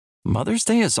Mother's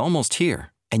Day is almost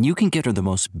here, and you can get her the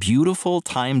most beautiful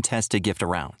time-tested gift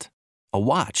around. A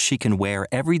watch she can wear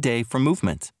every day from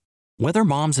Movement. Whether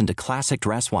mom's into classic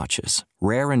dress watches,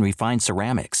 rare and refined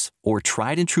ceramics, or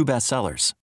tried and true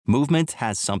bestsellers, Movement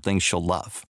has something she'll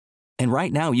love. And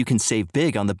right now you can save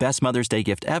big on the best Mother's Day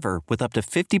gift ever with up to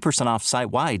 50% off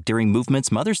site-wide during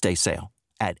Movement's Mother's Day sale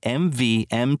at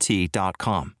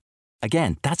MVMT.com.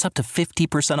 Again, that's up to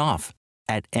 50% off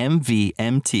at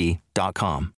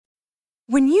MVMT.com.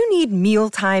 When you need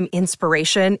mealtime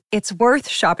inspiration, it's worth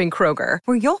shopping Kroger,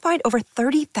 where you'll find over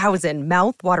 30,000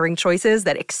 mouth-watering choices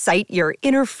that excite your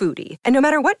inner foodie. And no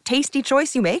matter what tasty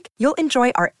choice you make, you'll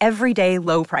enjoy our everyday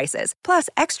low prices, plus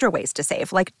extra ways to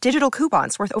save, like digital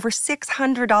coupons worth over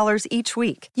 $600 each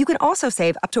week. You can also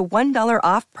save up to $1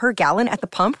 off per gallon at the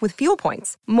pump with fuel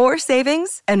points. More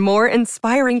savings and more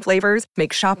inspiring flavors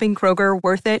make shopping Kroger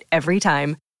worth it every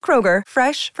time. Kroger,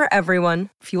 fresh for everyone.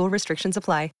 Fuel restrictions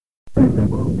apply.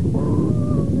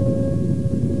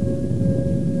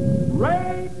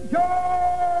 Ranger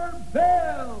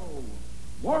Bill,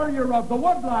 warrior of the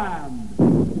woodland.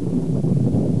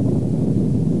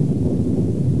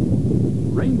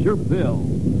 Ranger Bill,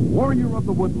 warrior of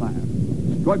the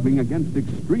woodland, struggling against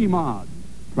extreme odds,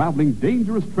 traveling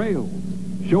dangerous trails,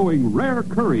 showing rare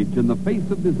courage in the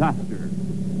face of disaster.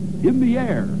 In the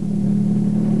air,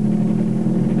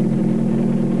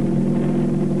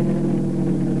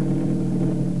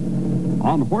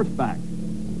 on horseback,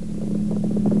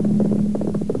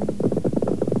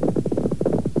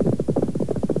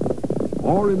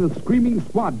 or in a screaming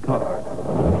squad car.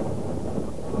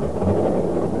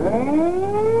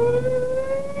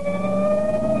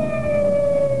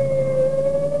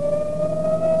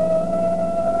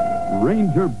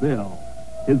 Ranger Bill,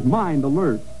 his mind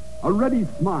alert, a ready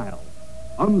smile,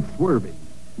 unswerving,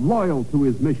 loyal to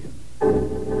his mission.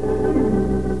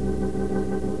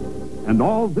 And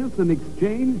all this in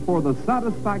exchange for the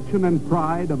satisfaction and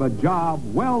pride of a job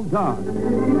well done.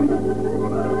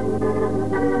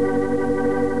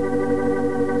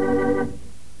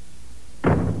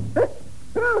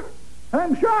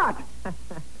 I'm shot!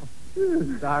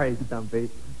 Sorry, Stumpy.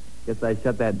 Guess I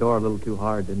shut that door a little too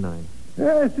hard, didn't I?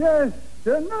 Yes.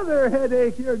 Another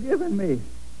headache you're giving me.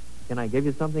 Can I give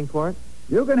you something for it?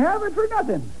 You can have it for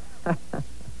nothing.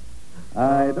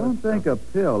 I don't think a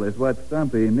pill is what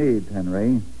Stumpy needs,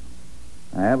 Henry.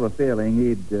 I have a feeling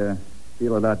he'd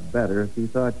feel a lot better if he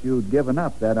thought you'd given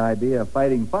up that idea of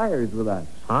fighting fires with us.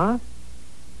 Huh?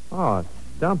 Oh,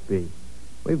 Stumpy.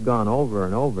 We've gone over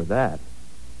and over that.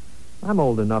 I'm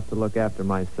old enough to look after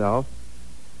myself.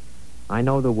 I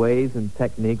know the ways and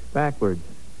techniques backwards.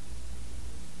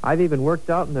 I've even worked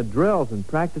out in the drills and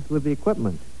practiced with the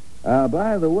equipment.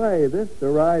 By the way, this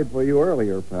arrived for you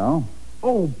earlier, pal.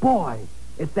 Oh, boy.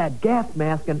 It's that gas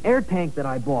mask and air tank that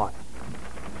I bought.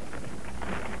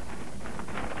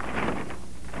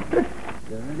 There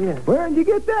it is. Where'd you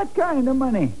get that kind of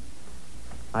money?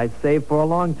 I saved for a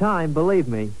long time, believe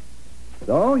me.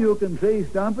 So you can see,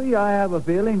 Stumpy, I have a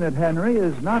feeling that Henry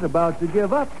is not about to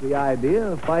give up the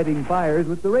idea of fighting fires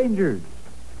with the Rangers.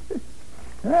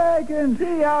 I can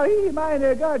see how he might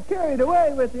have got carried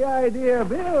away with the idea,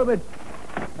 Bill, but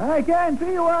I can't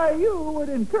see why you would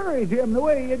encourage him the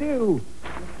way you do.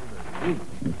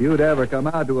 If you'd ever come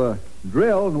out to a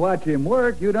drill and watch him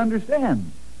work, you'd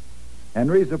understand.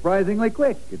 Henry's surprisingly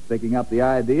quick at picking up the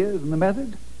ideas and the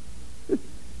methods.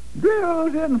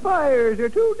 Drills and fires are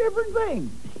two different things.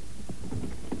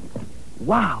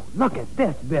 Wow, look at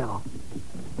this, Bill.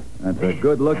 That's a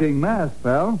good-looking mask,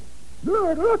 pal.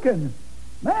 Good-looking.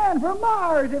 Man from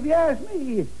Mars, if you ask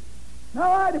me.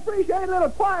 Now, I'd appreciate a little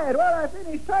quiet while I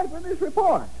finish typing this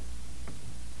report.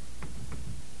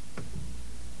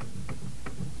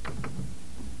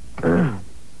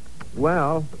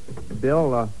 Well,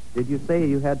 Bill, did you say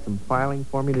you had some filing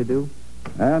for me to do?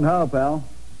 And how, pal?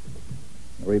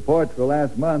 The reports for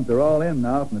last month are all in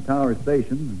now from the tower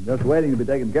station, just waiting to be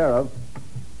taken care of.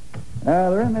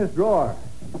 They're in this drawer.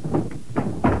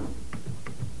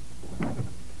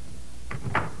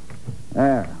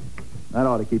 There. That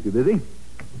ought to keep you busy.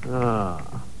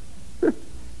 Ah.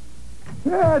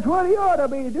 That's what he ought to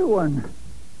be doing.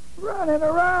 Running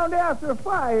around after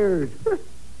fires.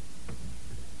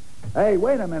 Hey,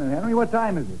 wait a minute, Henry. What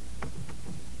time is it?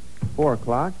 4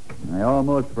 o'clock. I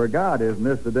almost forgot. Isn't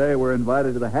this the day we're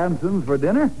invited to the Hansons for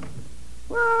dinner?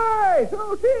 Why,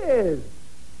 so 'tis.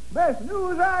 Best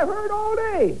news I've heard all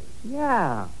day.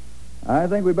 Yeah. I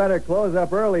think we better close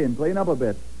up early and clean up a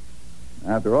bit.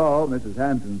 After all, Mrs.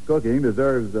 Hanson's cooking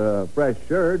deserves a fresh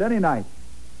shirt any night.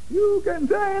 You can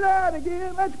say that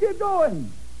again. Let's get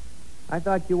going. I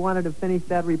thought you wanted to finish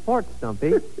that report,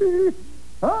 Stumpy.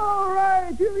 Oh,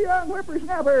 young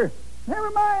whippersnapper.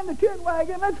 Never mind the chin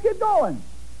wagon. Let's get going.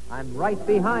 I'm right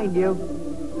behind you.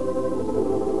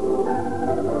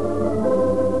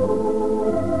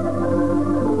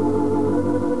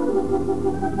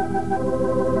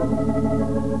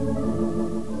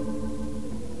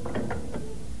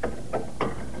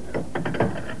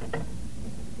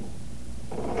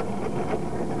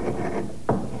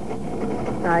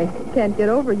 I can't get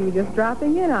over you just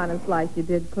dropping in on us like you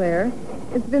did, Claire.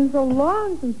 It's been so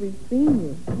long since we've seen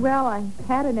you. Well, I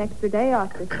had an extra day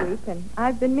off this week, and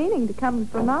I've been meaning to come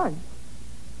for months.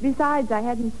 Besides, I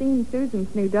hadn't seen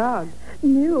Susan's new dog.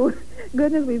 New?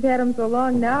 Goodness, we've had him so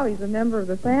long now, he's a member of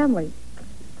the family.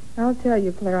 I'll tell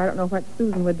you, Claire, I don't know what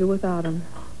Susan would do without him.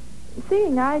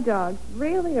 Seeing eye dogs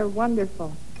really are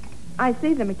wonderful. I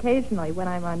see them occasionally when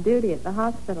I'm on duty at the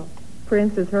hospital.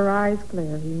 Prince is her eyes,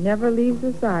 Claire. He never leaves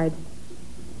her side.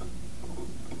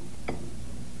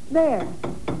 There.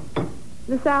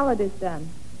 The salad is done.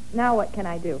 Now what can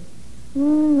I do?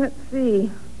 Let's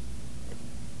see.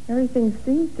 Everything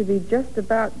seems to be just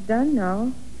about done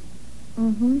now.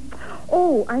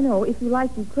 Oh, I know. If you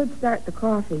like, you could start the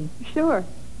coffee. Sure.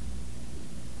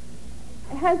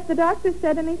 Has the doctor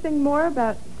said anything more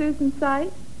about Susan's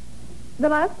sight? The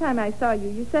last time I saw you,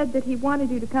 you said that he wanted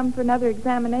you to come for another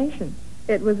examination.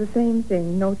 It was the same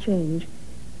thing, no change.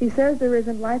 He says there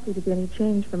isn't likely to be any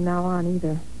change from now on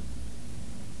either.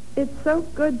 It's so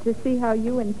good to see how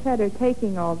you and Ted are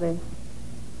taking all this.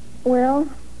 Well,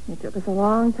 it took us a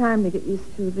long time to get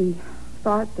used to the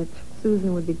thought that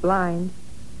Susan would be blind.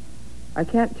 I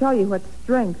can't tell you what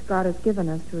strength God has given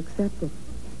us to accept it.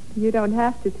 You don't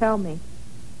have to tell me.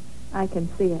 I can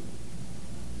see it.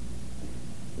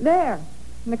 There.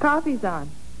 The coffee's on.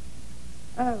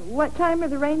 What time are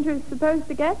the Rangers supposed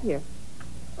to get here?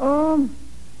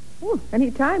 Any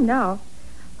time now.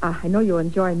 I know you'll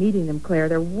enjoy meeting them, Claire.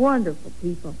 They're wonderful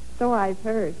people. So I've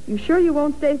heard. You sure you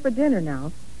won't stay for dinner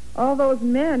now? All those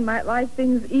men might like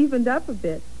things evened up a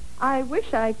bit. I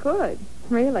wish I could,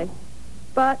 really.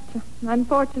 But,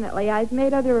 unfortunately, I've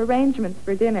made other arrangements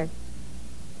for dinner.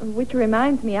 Which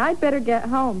reminds me, I'd better get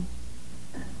home.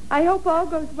 I hope all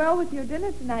goes well with your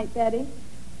dinner tonight, Betty.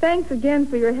 Thanks again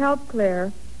for your help,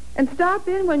 Claire. And stop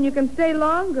in when you can stay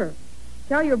longer.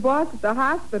 Tell your boss at the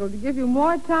hospital to give you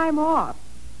more time off.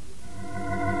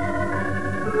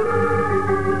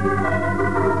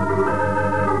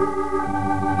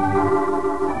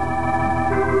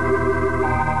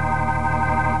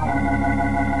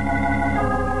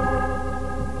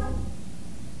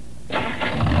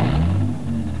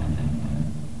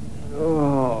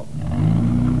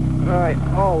 I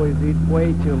always eat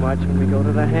way too much when we go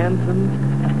to the Hansons.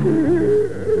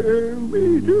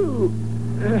 Me too.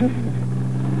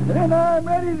 And I'm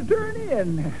ready to turn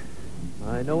in.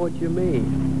 I know what you mean.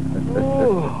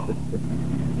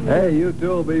 Hey, you two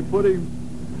will be putting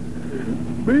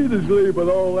me to sleep with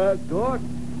all that talk.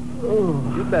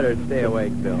 You better stay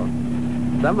awake, Bill.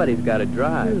 Somebody's got to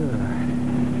drive.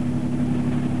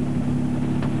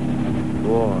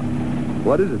 Boy.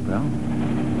 What is it, pal?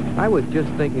 I was just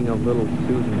thinking of little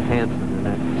Susan Hanson and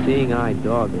that seeing-eye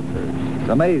dog of hers. It's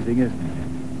amazing, isn't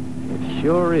it? It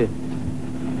sure is.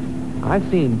 I've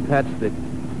seen pets that,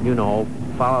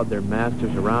 followed their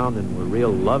masters around and were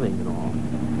real loving and all.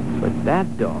 But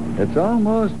that dog... It's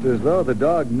almost as though the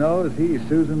dog knows he's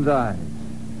Susan's eyes.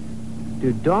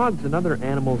 Do dogs and other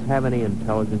animals have any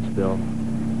intelligence, Bill?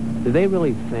 Do they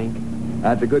really think?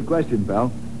 That's a good question,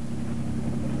 pal.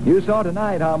 You saw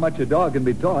tonight how much a dog can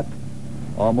be taught.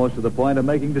 Almost to the point of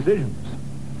making decisions.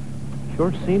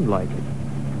 Sure seemed like it.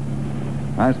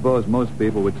 I suppose most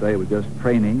people would say it was just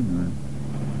training, or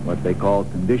what they call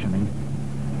conditioning.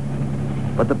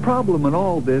 But the problem in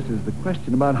all this is the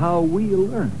question about how we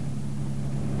learn.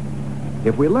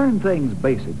 If we learn things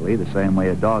basically the same way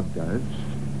a dog does,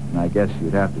 then I guess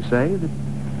you'd have to say that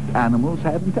animals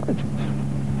have intelligence.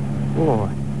 Boy,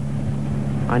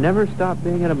 I never stop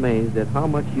being amazed at how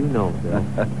much you know, Bill.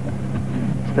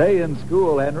 Stay in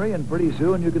school, Henry, and pretty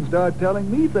soon you can start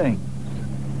telling me things.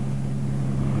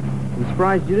 I'm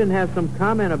surprised you didn't have some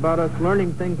comment about us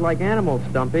learning things like animals,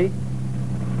 Stumpy.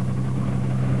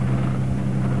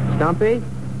 Stumpy?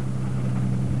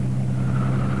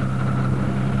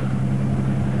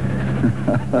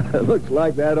 It looks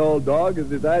like that old dog has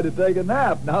decided to take a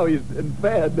nap. Now he's been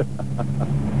fed.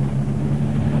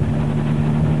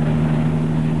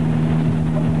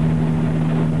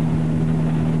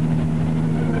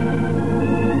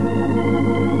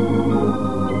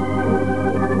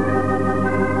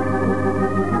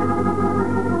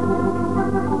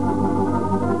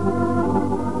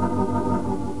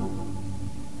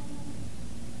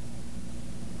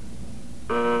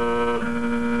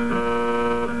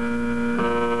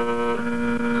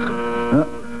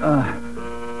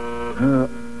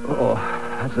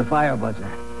 the fire buzzer.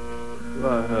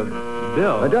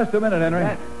 Bill. Just a minute,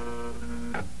 Henry.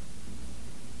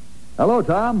 Hello,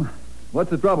 Tom. What's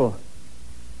the trouble?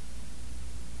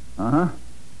 Uh-huh.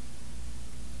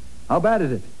 How bad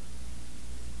is it?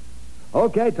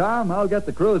 Okay, Tom. I'll get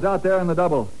the crews out there in the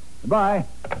double. Goodbye.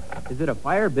 Is it a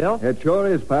fire, Bill? It sure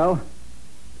is, pal.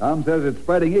 Tom says it's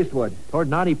spreading eastward. Toward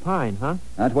Knotty Pine, huh?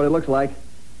 That's what it looks like.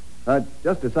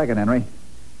 Just a second, Henry.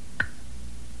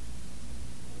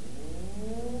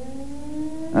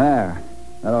 There.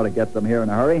 That ought to get them here in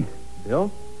a hurry.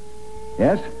 Bill?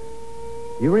 Yes?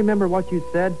 You remember what you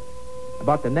said?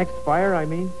 About the next fire, I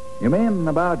mean? You mean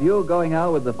about you going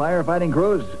out with the firefighting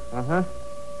crews? Uh-huh.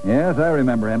 Yes, I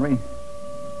remember, Henry.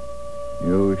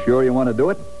 You sure you want to do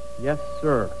it? Yes,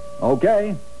 sir.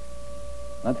 Okay.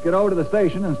 Let's get over to the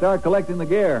station and start collecting the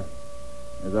gear.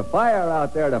 There's a fire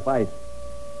out there to fight.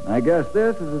 I guess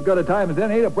this is as good a time as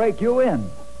any to break you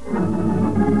in.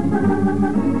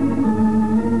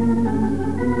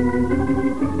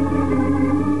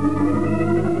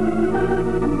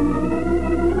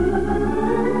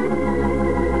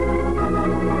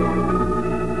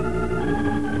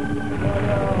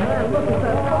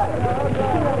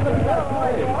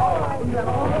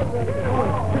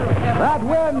 That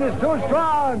wind is too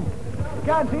strong.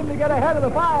 Can't seem to get ahead of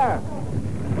the fire.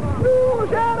 You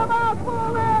had a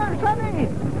mouthful there, Sonny.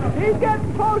 He's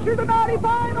getting closer to Knotty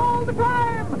Pine all the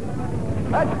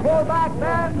time. Let's pull back,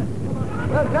 then.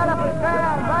 We'll set up a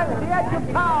stand right at the edge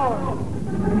of town.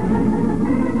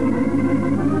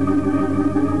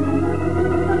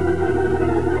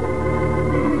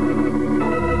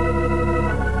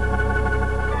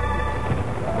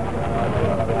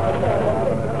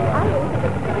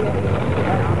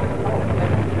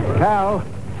 Cal,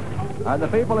 are the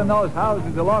people in those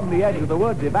houses along the edge of the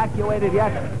woods evacuated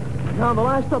yet? Now, the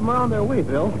last of them are on their way,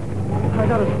 Bill. I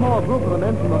got a small group of them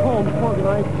in from the homes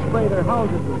organized to spray their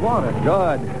houses with water.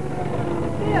 Good.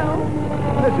 Bill,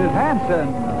 Mrs.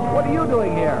 Hanson, what are you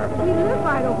doing here? we live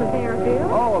right over there, Bill.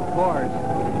 Oh, of course.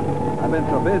 I've been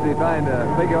so busy trying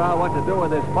to figure out what to do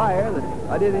with this fire that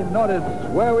I didn't even notice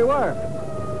where we were.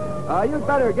 You'd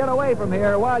better get away from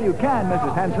here while you can,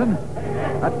 Mrs. Hanson.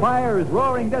 That fire is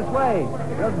roaring this way.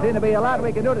 There doesn't seem to be a lot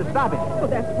we can do to stop it. Oh,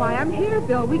 that's why I'm here,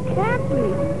 Bill. We can't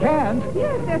leave. Can't?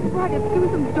 Yes, that's right. It's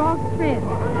Susan's dog, Prince.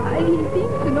 He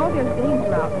seems to know there's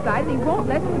danger outside, and he won't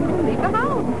let Susan leave the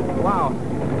house. Wow.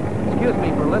 Excuse me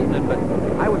for listening, but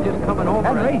I was just coming over.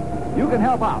 Henry, you can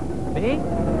help out. Me?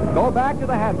 Go back to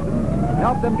the Hansons and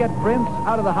help them get Prince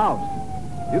out of the house.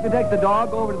 You can take the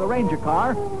dog over to the ranger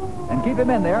car and keep him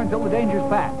in there until the danger's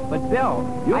passed. But Bill,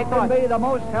 You I can thought... be the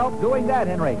most help doing that,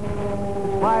 Henry.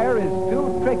 This fire is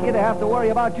too tricky to have to worry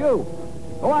about you.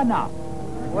 Go on now.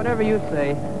 Whatever you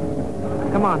say.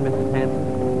 Come on, Mrs. Hanson.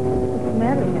 What's the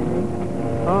matter, Henry?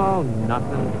 Oh,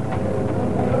 nothing.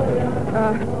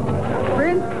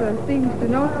 Prince seems to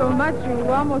know so much you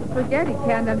almost forget he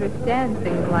can't understand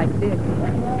things like this.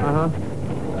 Uh-huh.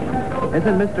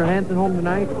 Isn't Mr. Hanson home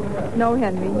tonight? No,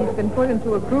 Henry. He's been put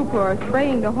into a group who are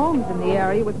spraying the homes in the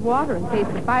area with water in case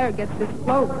the fire gets this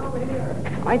close.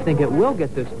 I think it will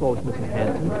get this close, Mrs.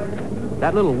 Hanson.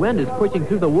 That little wind is pushing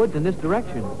through the woods in this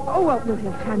direction. Oh, well, we'll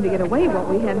have time to get away, won't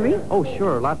we, Henry? Oh,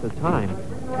 sure, lots of time.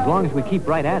 As long as we keep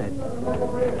right at it.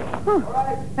 Huh.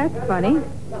 That's funny.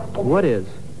 What is?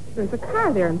 There's a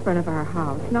car there in front of our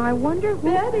house. Now, I wonder who...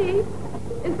 Betty,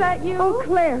 is that you? Oh,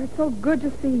 Claire, it's so good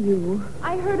to see you.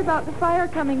 I heard about the fire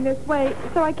coming this way,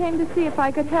 so I came to see if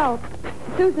I could help.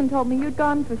 Susan told me you'd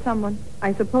gone for someone.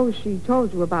 I suppose she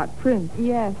told you about Prince.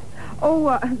 Yes.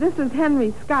 Oh, this is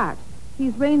Henry Scott.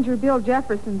 He's Ranger Bill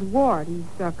Jefferson's ward. He's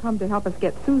come to help us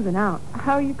get Susan out.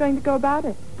 How are you going to go about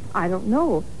it? I don't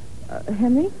know.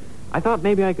 Henry? I thought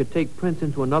maybe I could take Prince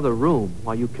into another room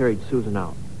while you carried Susan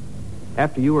out.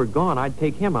 After you were gone, I'd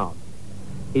take him out.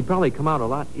 He'd probably come out a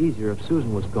lot easier if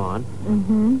Susan was gone.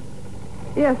 Mm-hmm.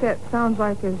 Yes, that sounds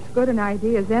like as good an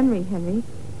idea as Henry.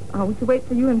 We should wait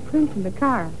for you and Prince in the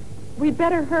car. We'd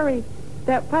better hurry.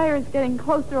 That fire is getting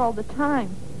closer all the time.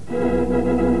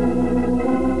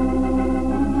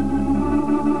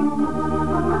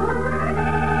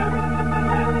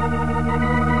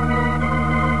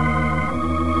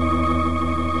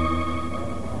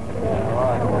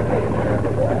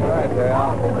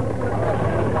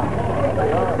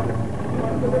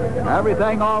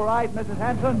 Everything all right, Mrs.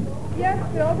 Hanson? Yes,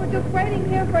 Bill. We're just waiting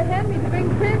here for Henry to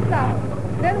bring Prince out.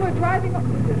 Then we're driving...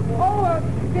 Oh,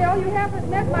 Bill, you haven't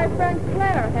met my friend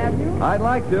Claire, have you? I'd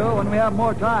like to when we have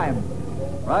more time.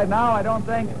 Right now, I don't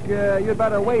think you'd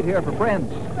better wait here for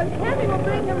Prince. But Henry will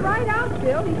bring him right out,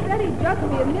 Bill. He said he'd just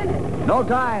be a minute. No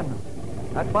time.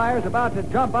 That fire's about to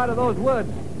jump out of those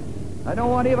woods. I don't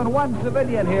want even one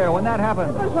civilian here when that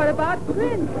happens. But what about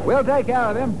Prince? We'll take care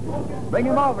of him. Bring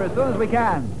him over as soon as we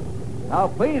can. Now,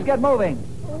 please get moving.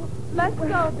 Let's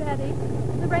go, Betty.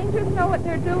 The Rangers know what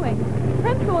they're doing.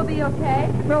 Prince will be okay.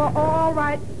 Well, all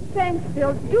right. Thanks,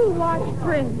 Bill. Do watch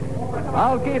Prince.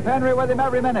 I'll keep Henry with him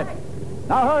every minute.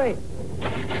 Now, hurry.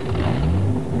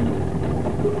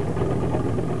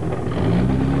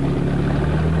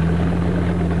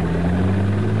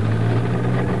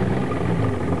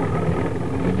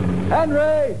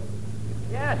 Henry!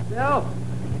 Yes, Bill.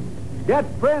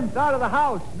 Get Prince out of the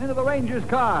house and into the Ranger's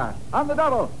car. On the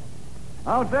double.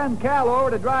 I'll send Cal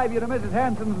over to drive you to Mrs.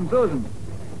 Hanson's and Susan's.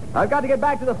 I've got to get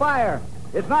back to the fire.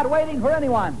 It's not waiting for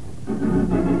anyone.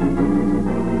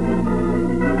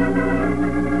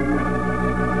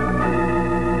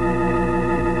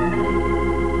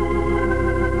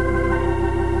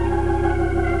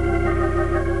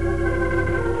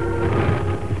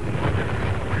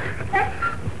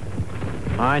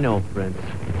 I know, Prince.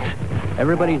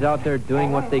 Everybody's out there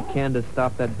doing what they can to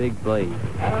stop that big blaze,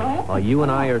 while you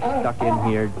and I are stuck in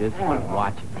here just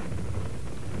watching.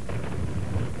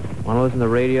 Want to listen to the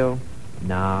radio?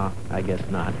 Nah, I guess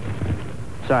not.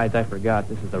 Besides, I forgot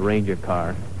this is the Ranger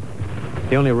car.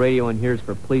 The only radio in here is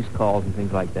for police calls and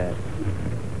things like that.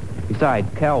 Besides,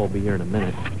 Cal will be here in a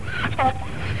minute.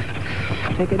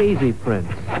 Take it easy,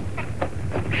 Prince.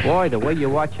 Boy, the way you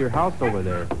watch your house over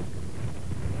there.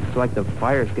 It's like the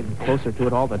fire's getting closer to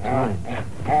it all the time.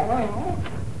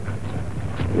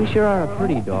 You sure are a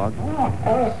pretty dog.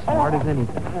 Smart as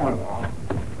anything.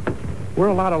 We're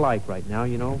a lot alike right now,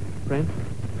 you know, Prince.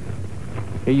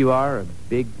 Here you are, a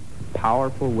big,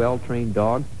 powerful, well-trained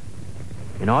dog.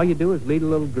 And all you do is lead a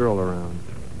little girl around.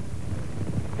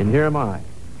 And here am I.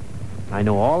 I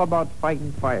know all about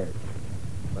fighting fires.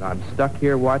 But I'm stuck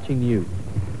here watching you.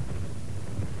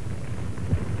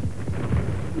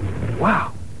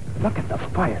 Wow. Look at the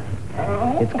fire.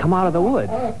 It's come out of the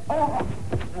woods.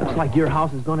 Looks like your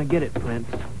house is going to get it, Prince.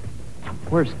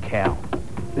 Where's Cal?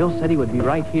 Bill said he would be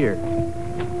right here.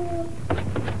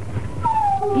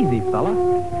 Easy,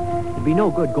 fella. It'd be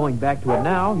no good going back to it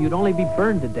now. You'd only be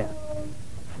burned to death.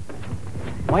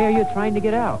 Why are you trying to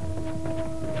get out?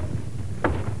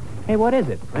 Hey, what is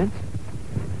it, Prince?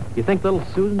 You think little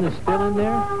Susan is still in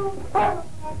there?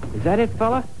 Is that it,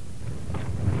 fella?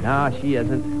 No, she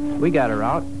isn't. We got her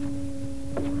out.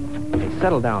 Hey,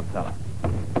 settle down, fella.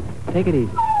 Take it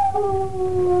easy.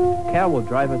 Cal will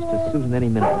drive us to Susan any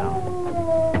minute now.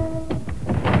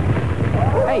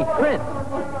 Hey, Prince.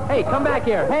 Hey, come back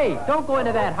here. Hey, don't go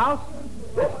into that house.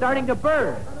 It's starting to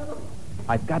burn.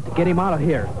 I've got to get him out of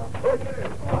here.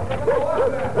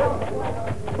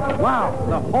 Wow,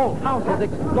 the whole house is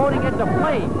exploding into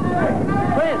flames.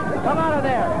 Prince, come out of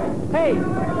there. Hey,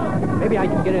 maybe I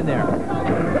can get in there.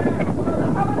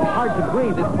 It's hard to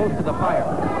breathe this close to the fire.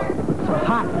 It's so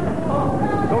hot.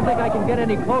 Don't think I can get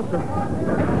any closer.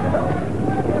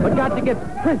 But got to get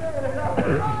Prince.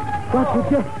 Got to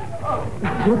get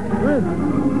Prince.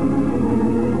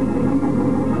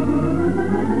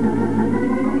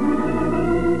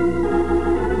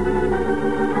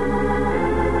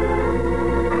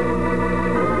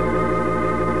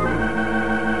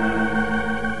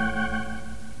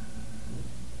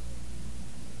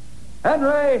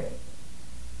 Henry!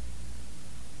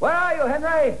 Where are you,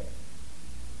 Henry?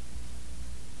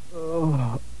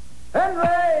 Oh.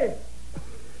 Henry!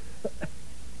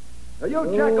 Now you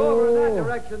check over in that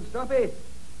direction, Stumpy.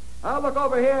 I'll look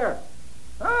over here.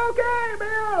 Okay,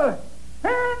 Bill!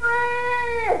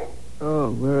 Henry!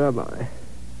 Oh, where am I?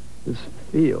 This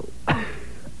field.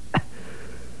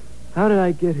 How did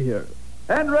I get here?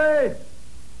 Henry!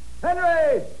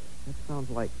 Henry! That sounds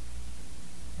like...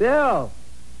 Bill!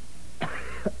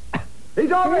 He's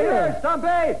over here, Stumpy!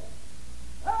 I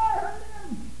heard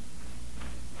him!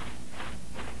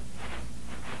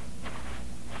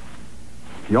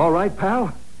 You all right,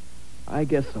 pal? I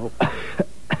guess so.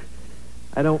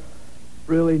 I don't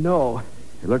really know.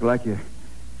 You look like you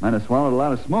might have swallowed a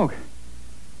lot of smoke.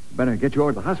 Better get you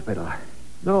over to the hospital.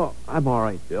 No, I'm all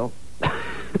right, Bill.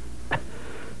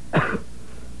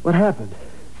 What happened?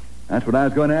 That's what I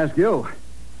was going to ask you.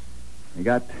 You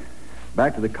got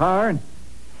back to the car, and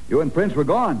you and Prince were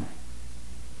gone.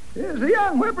 Is the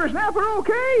young whippersnapper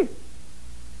okay?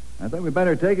 I think we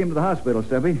better take him to the hospital,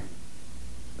 Stumpy.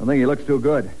 Don't think he looks too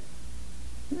good.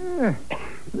 Yeah, a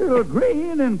little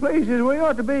green in places where he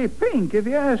ought to be pink, if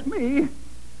you ask me.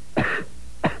 Can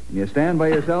you stand by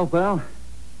yourself, pal?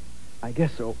 I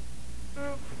guess so.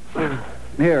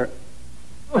 Here,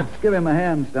 let's give him a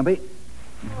hand, Stumpy.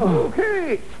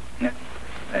 Okay.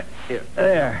 Here,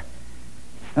 there.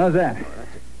 How's that?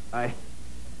 I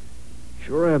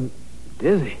sure am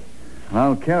dizzy.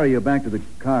 I'll carry you back to the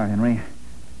car, Henry.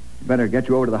 Better get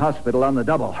you over to the hospital on the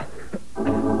double.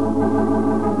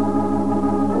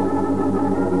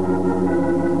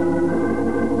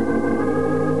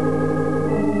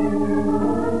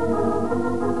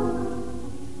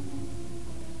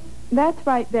 That's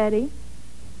right, Betty.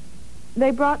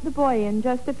 They brought the boy in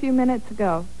just a few minutes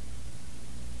ago.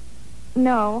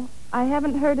 No, I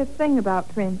haven't heard a thing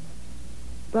about Prince.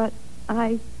 But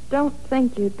I don't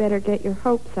think you'd better get your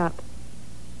hopes up.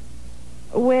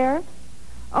 Where?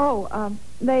 Oh,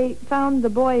 they found the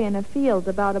boy in a field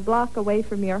about a block away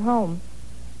from your home.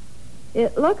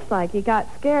 It looks like he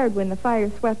got scared when the fire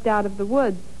swept out of the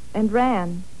woods and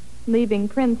ran, leaving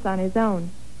Prince on his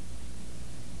own.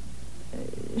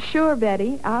 Sure,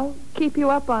 Betty. I'll keep you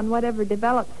up on whatever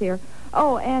develops here.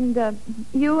 Oh, and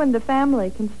you and the family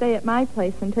can stay at my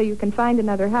place until you can find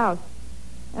another house.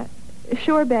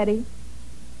 Sure, Betty.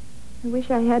 I wish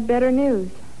I had better news.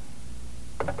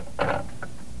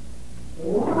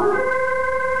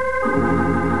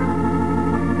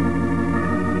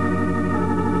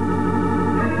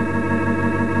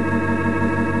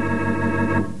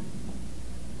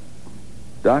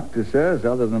 Doctor says,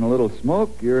 other than a little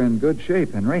smoke, you're in good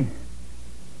shape, Henry.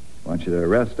 Want you to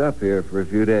rest up here for a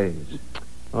few days.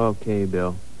 Okay,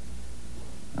 Bill.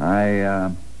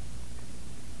 I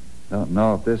don't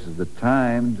know if this is the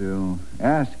time to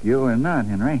ask you or not,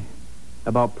 Henry.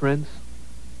 About Prince?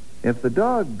 If the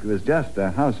dog was just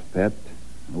a house pet,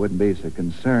 I wouldn't be so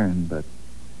concerned, but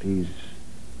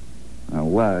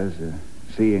was a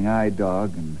seeing-eye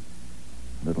dog and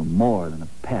a little more than a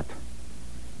pet.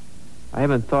 I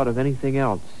haven't thought of anything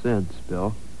else since,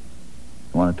 Bill.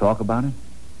 You want to talk about it?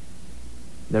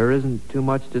 There isn't too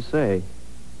much to say.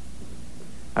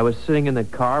 I was sitting in the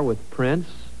car with Prince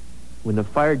when the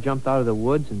fire jumped out of the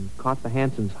woods and caught the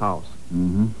Hansons' house.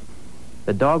 Mm-hmm.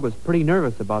 The dog was pretty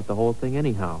nervous about the whole thing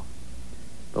anyhow.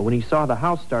 But when he saw the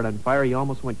house start on fire, he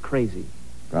almost went crazy.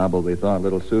 Probably thought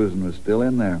little Susan was still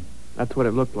in there. That's what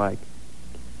it looked like.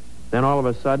 Then all of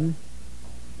a sudden,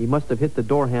 he must have hit the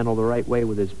door handle the right way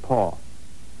with his paw.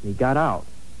 He got out.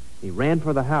 He ran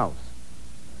for the house.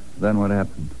 Then what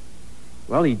happened?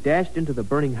 Well, he dashed into the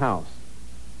burning house.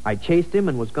 I chased him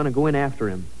and was going to go in after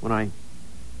him when I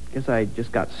guess I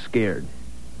just got scared.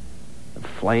 The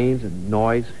flames and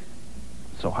noise.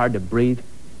 So hard to breathe.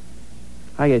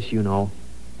 I guess you know.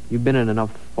 You've been in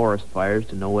enough forest fires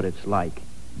to know what it's like.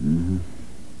 Mm-hmm.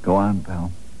 Go on,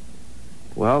 pal.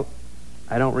 Well,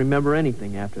 I don't remember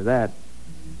anything after that.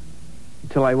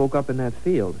 Until I woke up in that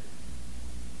field.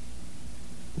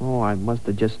 Oh, I must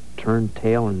have just turned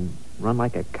tail and run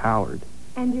like a coward.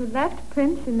 And you left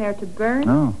Prince in there to burn?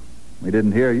 No, we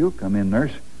didn't hear you come in,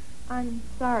 nurse. I'm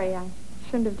sorry. I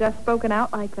shouldn't have just spoken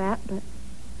out like that, but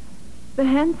the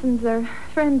Hansons are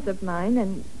friends of mine,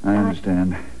 and I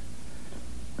understand.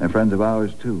 They're friends of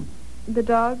ours, too. The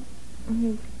dog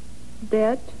is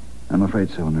dead? I'm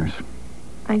afraid so, nurse.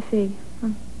 I see.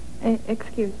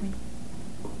 Excuse me.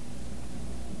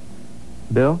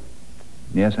 Bill?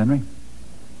 Yes, Henry?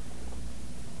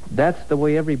 That's the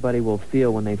way everybody will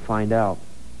feel when they find out,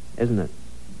 isn't it?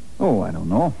 Oh, I don't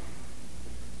know.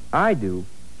 I do.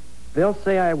 They'll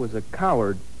say I was a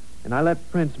coward, and I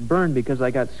let Prince burn because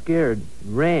I got scared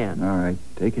and ran. All right,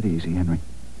 take it easy, Henry.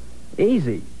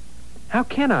 Easy? How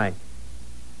can I?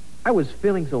 I was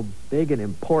feeling so big and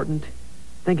important,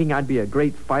 thinking I'd be a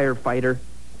great firefighter,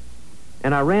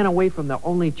 and I ran away from the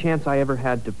only chance I ever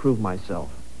had to prove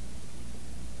myself.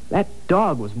 That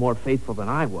dog was more faithful than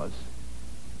I was.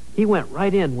 He went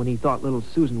right in when he thought little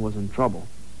Susan was in trouble.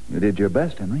 You did your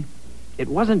best, Henry. It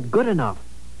wasn't good enough.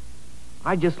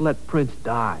 I just let Prince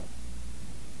die.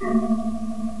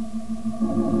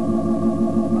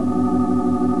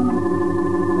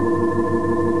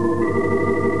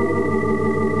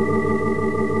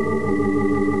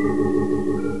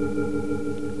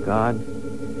 God,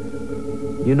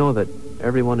 you know that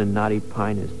everyone in Knotty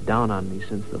Pine is down on me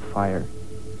since the fire.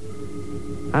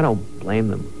 I don't blame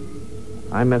them.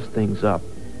 I messed things up.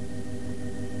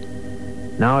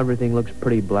 Now everything looks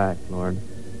pretty black, Lord.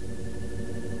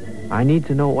 I need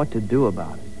to know what to do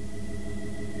about it.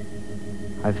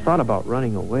 I've thought about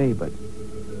running away, but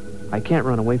I can't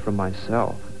run away from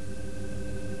myself.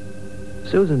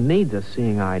 Susan needs a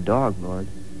seeing-eye dog, Lord.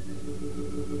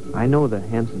 I know the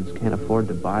Hansons can't afford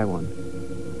to buy one.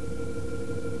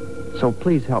 So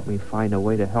please help me find a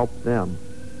way to help them.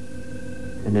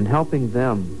 And in helping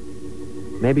them,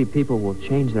 maybe people will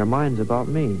change their minds about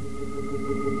me.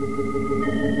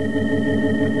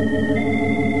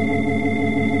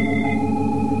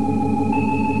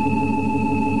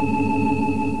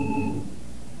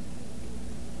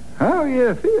 How are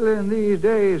you feeling these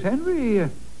days, Henry?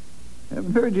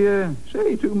 Haven't heard you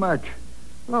say too much.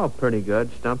 Oh, pretty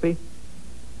good, Stumpy.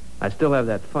 I still have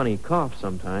that funny cough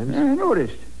sometimes. I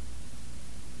noticed.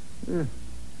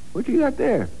 What you got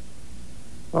there?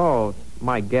 Oh,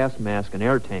 my gas mask and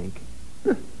air tank.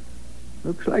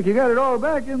 Looks like you got it all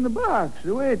back in the box,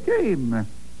 the way it came.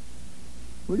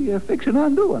 What are you fixing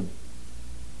on doing?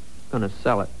 Gonna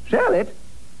sell it. Sell it?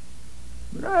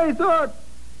 But I thought...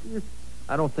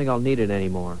 I don't think I'll need it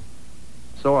anymore.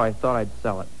 So I thought I'd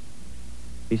sell it.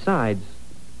 Besides,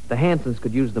 the Hansons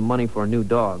could use the money for a new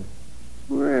dog.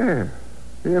 Well,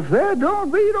 if that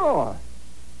don't beat all.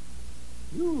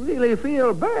 You really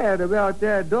feel bad about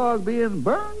that dog being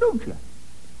burned, don't you?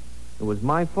 It was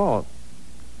my fault.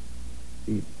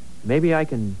 Maybe I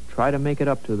can try to make it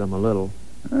up to them a little.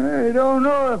 I don't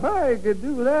know if I could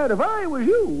do that if I was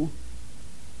you.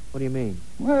 What do you mean?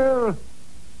 Well,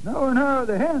 knowing how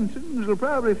the Hansons will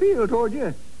probably feel toward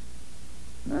you,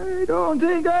 I don't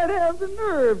think I'd have the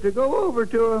nerve to go over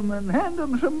to them and hand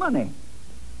them some money.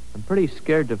 I'm pretty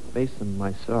scared to face them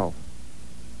myself.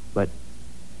 But,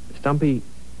 Stumpy,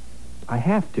 I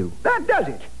have to. That does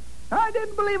it. I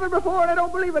didn't believe it before, and I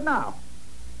don't believe it now.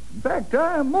 In fact,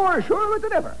 I'm more sure of it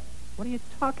than ever. What are you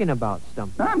talking about,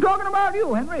 Stumpy? I'm talking about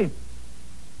you, Henry.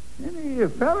 Any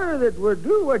feller that would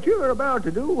do what you're about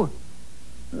to do,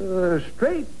 a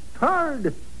straight,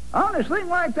 hard, honest thing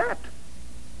like that,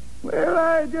 well,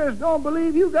 I just don't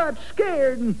believe you got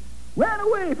scared and ran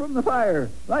away from the fire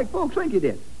like folks think you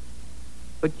did.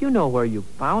 But you know where you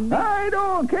found me. I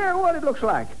don't care what it looks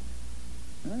like.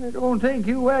 I don't think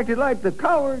you acted like the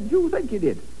coward you think you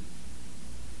did.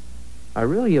 I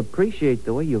really appreciate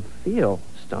the way you feel,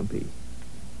 Stumpy.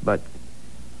 But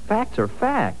facts are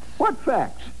facts. What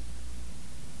facts?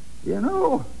 You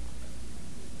know,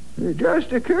 it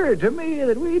just occurred to me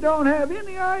that we don't have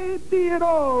any idea at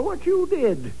all what you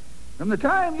did from the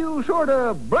time you sort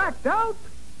of blacked out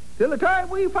till the time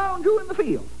we found you in the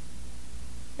field.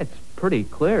 It's pretty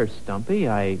clear, Stumpy.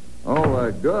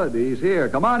 Oh, good. He's here.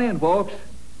 Come on in, folks.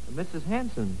 Mrs.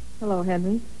 Hanson. Hello,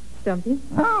 Henry. Stumpy.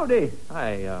 Howdy.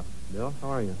 Hi, Bill. How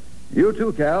are you? You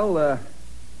too, Cal.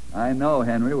 I know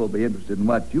Henry will be interested in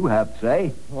what you have to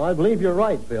say. Well, I believe you're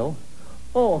right, Bill.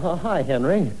 Oh, hi,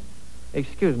 Henry.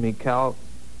 Excuse me, Cal,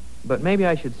 but maybe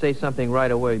I should say something right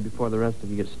away before the rest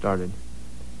of you get started.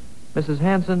 Mrs.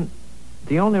 Hanson,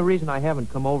 the only reason I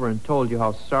haven't come over and told you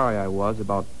how sorry I was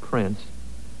about Prince,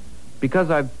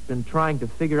 because I've been trying to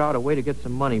figure out a way to get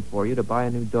some money for you to buy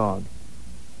a new dog.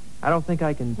 I don't think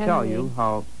I can tell you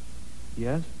how...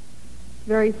 Yes?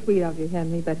 Very sweet of you,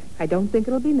 Henry, but I don't think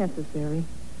it'll be necessary.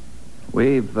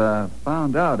 We've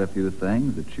found out a few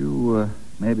things that you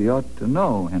maybe ought to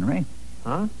know, Henry.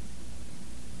 Huh?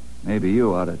 Maybe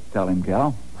you ought to tell him,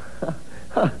 Cal.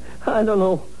 I don't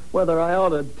know whether I ought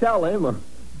to tell him or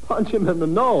punch him in the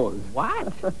nose.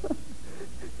 What?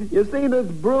 You see this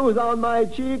bruise on my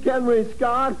cheek, Henry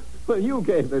Scott? Well, you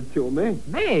gave it to me.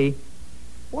 Me?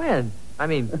 When? I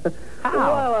mean, how?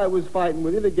 While I was fighting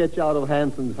with you to get you out of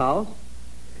Hanson's house.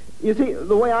 You see,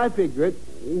 the way I figure it,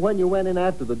 when you went in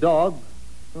after the dog,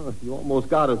 you almost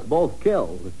got us both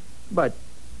killed. But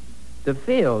the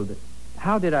field,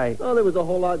 how did I... Well, there was a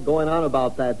whole lot going on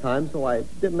about that time, so I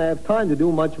didn't have time to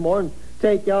do much more than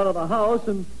take you out of the house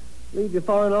and leave you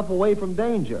far enough away from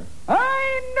danger.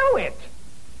 I knew it!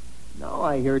 Now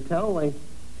I hear tell, I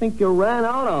think you ran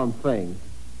out on things.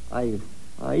 I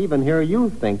even hear you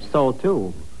think so,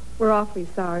 too. We're awfully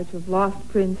sorry to have lost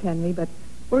Prince, Henry, but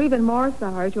we're even more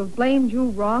sorry to have blamed you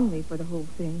wrongly for the whole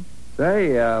thing.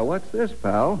 Say, what's this,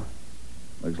 pal?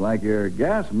 Looks like your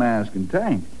gas mask and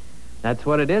tank. That's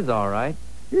what it is, all right.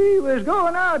 He was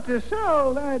going out to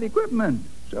sell that equipment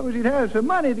so as he'd have some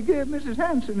money to give Mrs.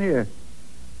 Hanson here.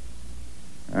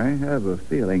 I have a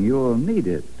feeling you'll need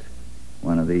it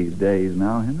one of these days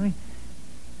now, Henry.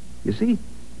 You see,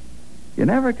 you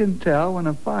never can tell when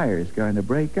a fire is going to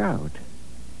break out.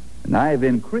 And I've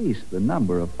increased the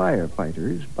number of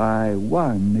firefighters by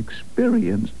one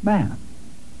experienced man.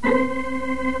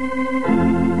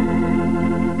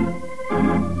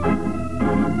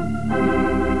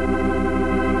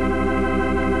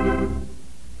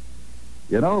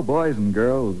 You know, boys and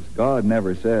girls, God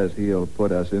never says he'll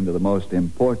put us into the most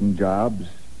important jobs,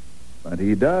 but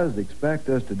he does expect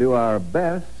us to do our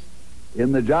best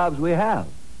in the jobs we have.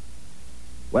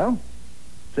 Well,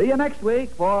 see you next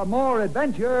week for more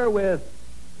adventure with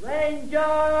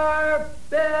Ranger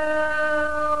Bill!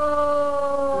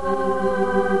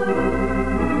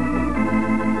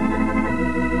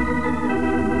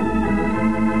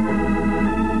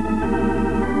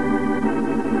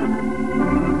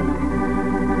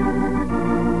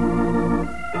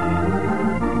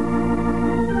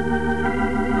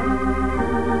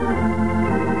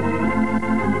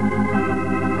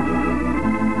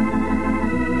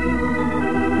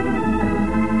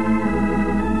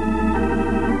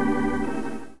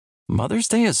 Mother's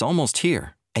Day is almost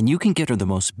here, and you can get her the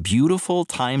most beautiful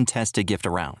time-tested gift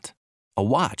around. A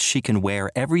watch she can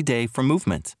wear every day from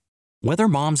Movement. Whether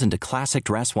mom's into classic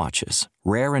dress watches,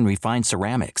 rare and refined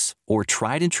ceramics, or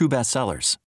tried and true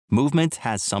bestsellers, Movement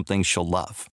has something she'll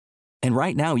love. And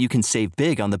right now you can save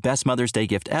big on the best Mother's Day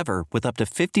gift ever with up to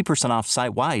 50% off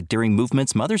site-wide during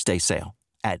Movement's Mother's Day sale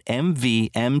at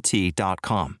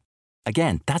MVMT.com.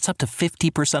 Again, that's up to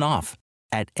 50% off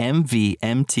at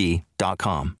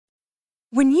MVMT.com.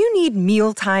 When you need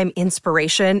mealtime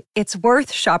inspiration, it's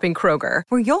worth shopping Kroger,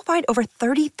 where you'll find over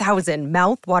 30,000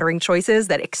 mouth-watering choices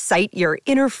that excite your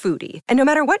inner foodie. And no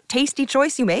matter what tasty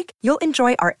choice you make, you'll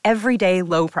enjoy our everyday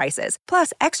low prices,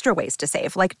 plus extra ways to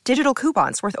save, like digital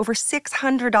coupons worth over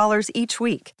 $600 each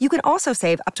week. You can also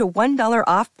save up to $1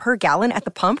 off per gallon at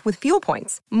the pump with fuel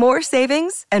points. More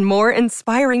savings and more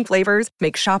inspiring flavors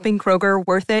make shopping Kroger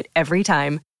worth it every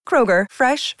time. Kroger,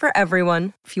 fresh for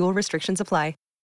everyone. Fuel restrictions apply.